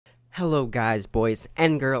Hello guys, boys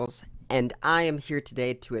and girls, and I am here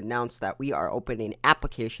today to announce that we are opening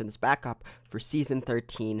applications back up for Season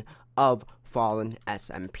 13 of Fallen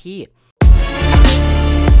SMP.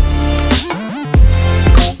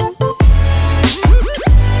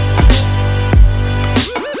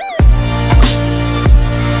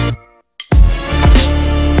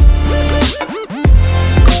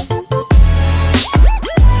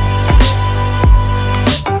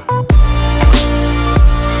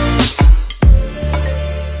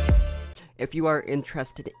 If you are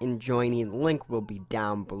interested in joining, the link will be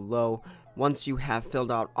down below. Once you have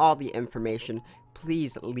filled out all the information,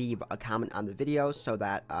 please leave a comment on the video so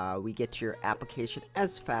that we get to your application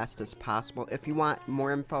as fast as possible. If you want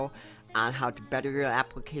more info on how to better your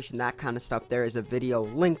application, that kind of stuff, there is a video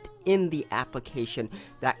linked in the application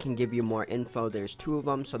that can give you more info. There's 2 of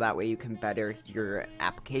them, so that way you can better your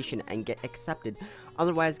application and get accepted.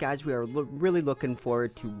 Otherwise, guys, we are really looking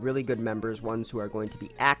forward to really good members, ones who are going to be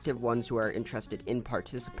active, ones who are interested in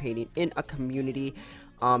participating in a community.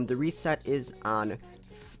 The reset is on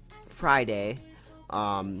Friday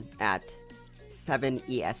at 7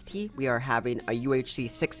 EST. We are having a UHC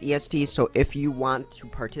 6 EST, so if you want to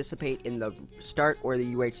participate in the start or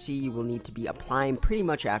the UHC, you will need to be applying pretty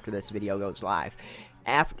much after this video goes live.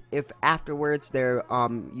 If afterwards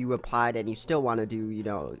you applied and you still want to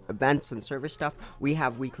do, events and server stuff, we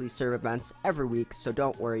have weekly server events every week, so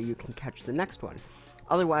don't worry, you can catch the next one.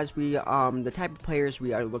 Otherwise, the type of players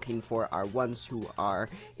we are looking for are ones who are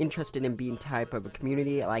interested in being type of a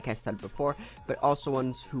community, like I said before, but also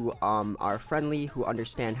ones who are friendly, who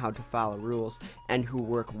understand how to follow rules, and who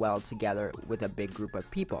work well together with a big group of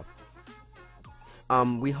people.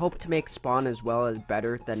 We hope to make spawn as well as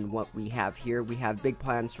better than what we have here. We have big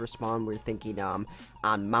plans for spawn. We're thinking on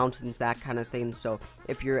mountains, that kind of thing. So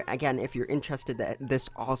if you're interested, that this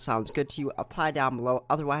all sounds good to you, apply down below.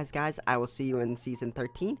 Otherwise, guys, I will see you in Season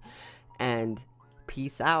 13, and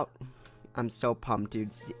peace out. I'm so pumped,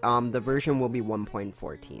 dude. The version will be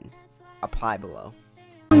 1.14. Apply below.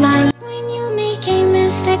 When you make a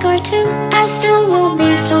mistake or two, I still will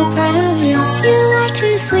be so proud of you. You are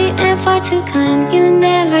too sweet and far too kind. You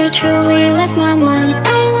never truly left my mind.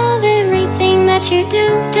 I love everything that you do.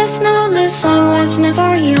 Just know this song was meant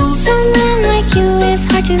for you. Someone like you is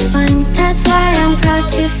hard to find. That's why I'm proud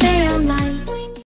to say I'm mine.